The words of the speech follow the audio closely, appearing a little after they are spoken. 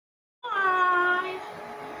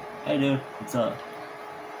Hey dude, what's up?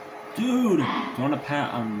 Dude, do you want a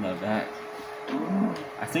pat on the back?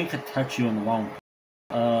 I think I touched you on the wrong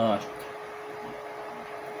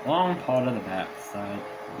part of the back side.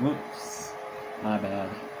 Whoops, my bad.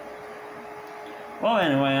 Well,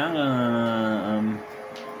 anyway, I'm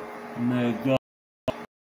gonna go.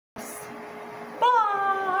 Bye.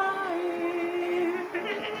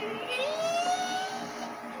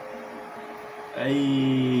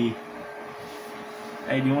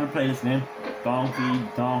 Hey, do you want to play this game?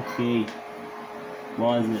 Donkey.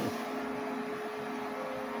 What is it?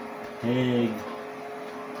 Pig.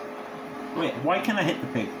 Wait, why can't I hit the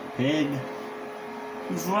pig? Pig?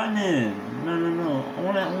 He's running! No. I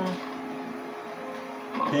wanna...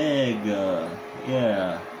 Pig,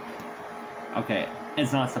 yeah. Okay,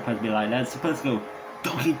 it's not supposed to be like that. It's supposed to go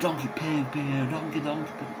donkey, pig, donkey.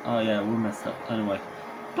 Oh yeah, we messed up. Anyway.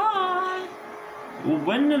 Bye! Well,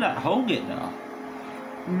 when did that hole get there?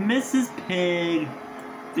 Mrs. Pig,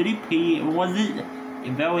 did he pee? Was it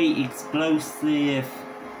very explosive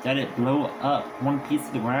that it blew up one piece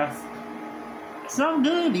of the grass? It's not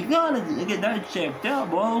good. You gotta get that checked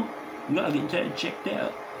out, bro. You gotta get that checked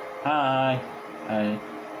out. Hi.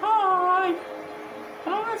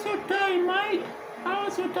 How was your day, mate? How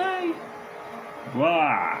was your day?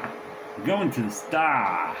 Wow. Going to the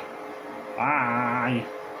star. Bye.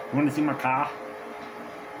 You wanna see my car?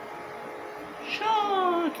 Sure,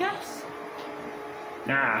 I guess.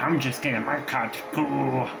 Nah, I'm just getting my car to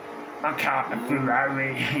cool. My car, a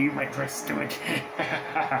Ferrari. You might rest to it.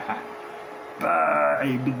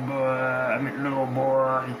 Bye, big boy. I'm a little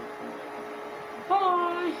boy.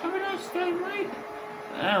 Bye. Have a nice day, mate.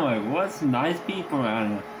 Anyway, what's nice people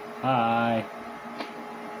around here? Hi.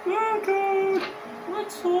 Oh, God.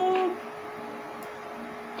 What's up?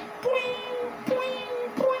 Boing, boing,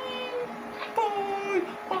 boing. Boy,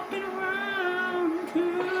 hopping around to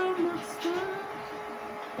my stuff.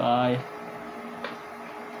 Bye.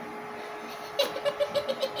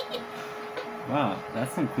 Wow,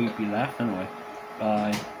 that's some creepy laugh anyway.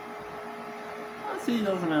 Bye. Let's see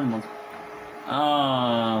those animals.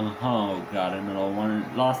 Oh god, another one.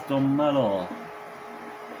 Lost a medal.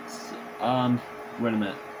 Wait a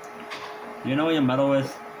minute. You know what your medal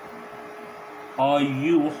is? Are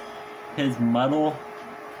you his medal?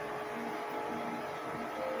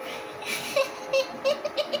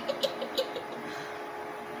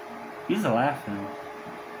 He's laughing.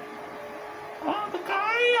 Oh, the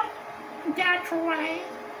guy? That's right.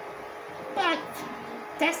 But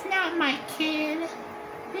that's not my kid.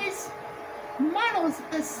 His model's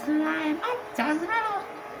a slime. Oh, doesn't it?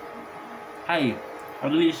 Hey,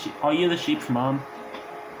 are you the sheep's mom?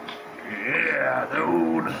 Yeah,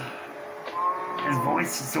 dude. His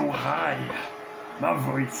voice is so high. My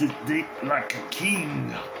voice is deep like a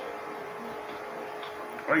king.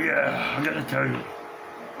 Oh yeah, I gotta tell you,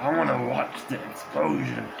 I wanna watch the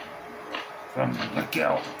explosion from the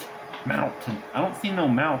Lookout Mountain. I don't see no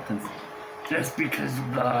mountains. Just because you're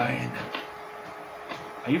blind.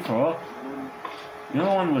 Are you for real? You're the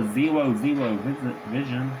one with zero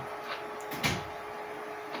vision.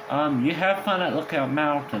 You have fun at Lookout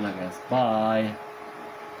Mountain, I guess. Bye.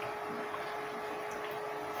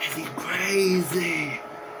 Is he crazy?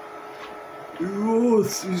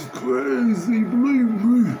 Yes, he's crazy, believe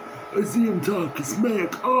me. I see him talking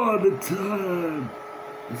smack all the time.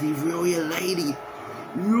 Is he really a lady?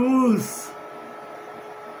 Yes.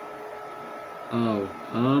 Oh,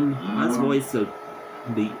 his voice so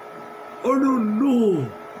deep. I don't know.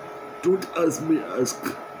 Don't ask me, ask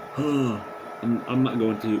her. I'm not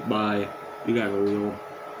going to. Bye. You gotta go.